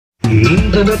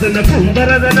ఇందువదన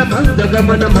కుంభరదన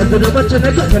మందగమన మధుర వచన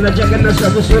కథన జగన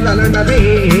సొగసులనవే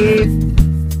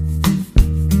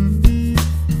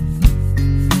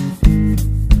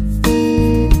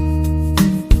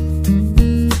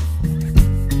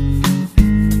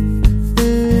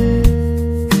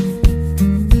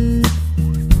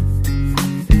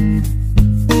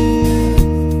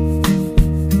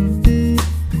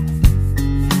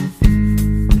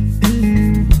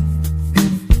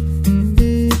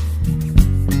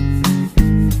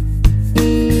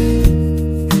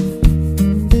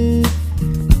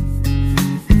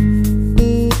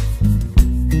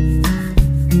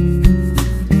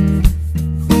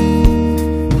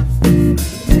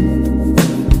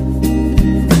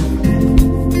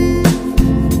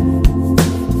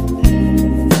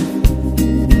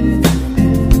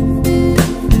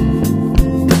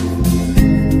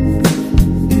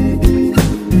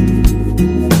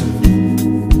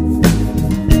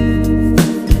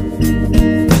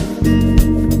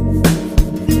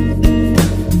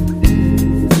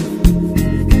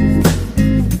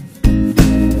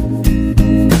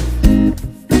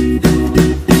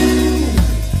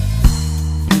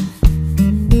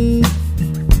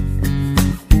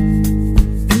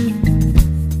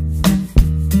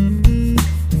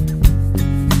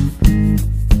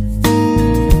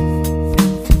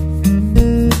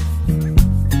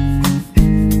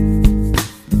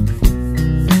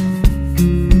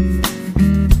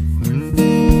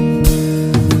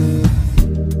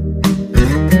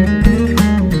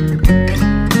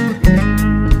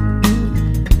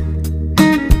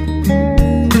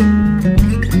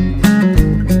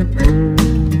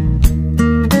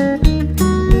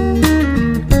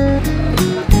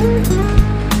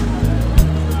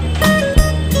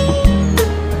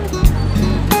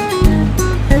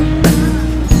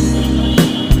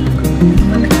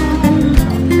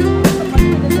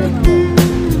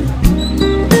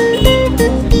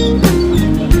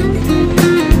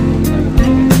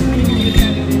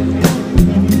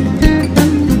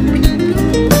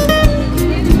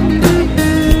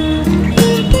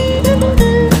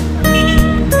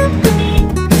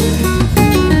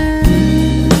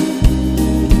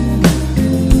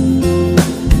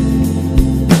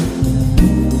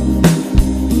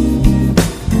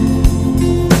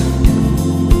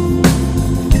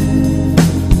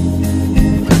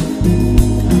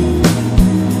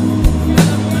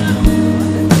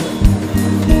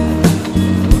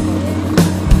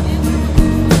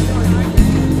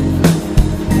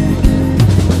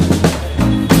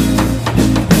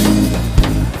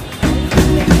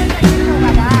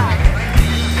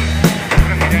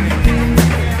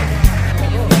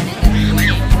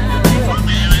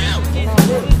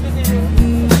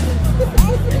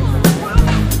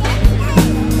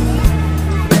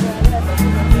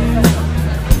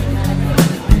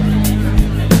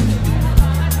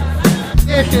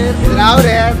राव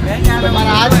रे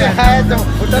तुम्हारा आज में है तो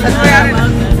फोटो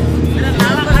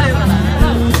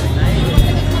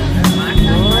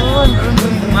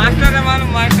मास्टर है मालूम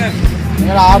मास्टर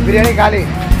मेरा आप बिरयानी खा ली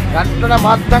गंटना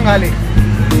मत्तम खा ली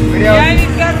बिरयानी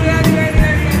कर biryani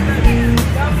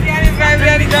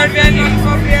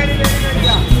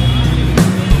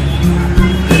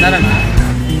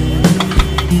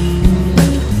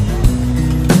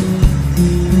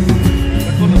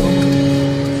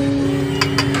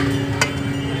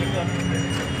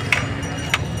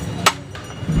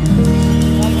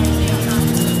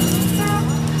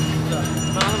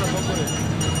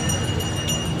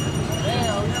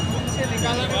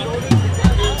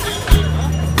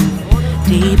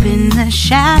Deep in the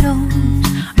shadows,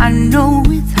 I know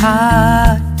it's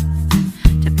hard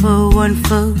to put one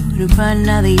foot in front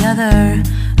of the other.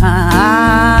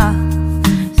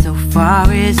 So far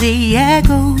as the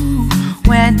echo,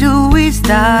 where do we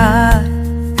start?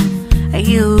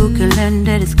 You can learn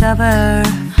to discover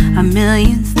a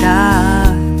million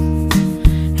stars.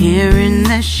 Here in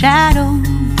the shadows,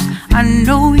 I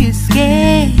know you're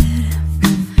scared.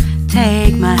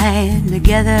 Take my hand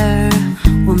together,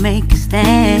 we'll make a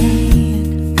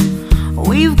stand.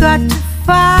 We've got to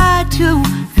fight to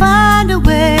find a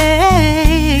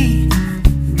way.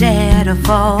 Dare to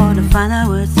fall to find out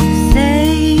what to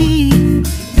say.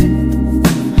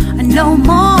 No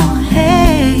more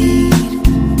hate.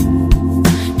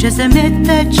 Just admit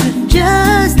that you're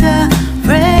just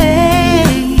afraid.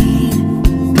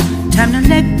 Time to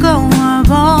let go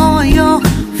of all your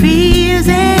fears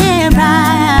and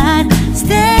pride.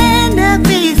 Stand up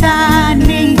beside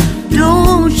me,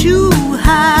 don't you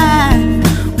hide.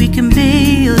 We can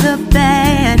build a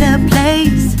better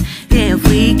place. If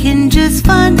we can just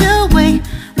find a way,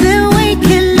 then we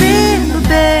can live a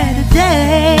better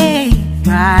day.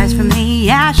 rise from the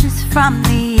ashes, from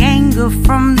the anger,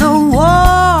 from the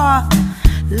war.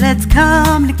 Let's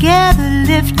come together,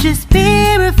 lift your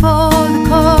spirit for the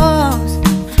cause.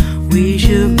 We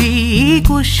should be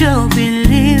equal, should be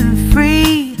living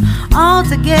free. All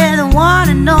together, one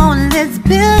and all, let's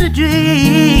build a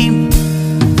dream.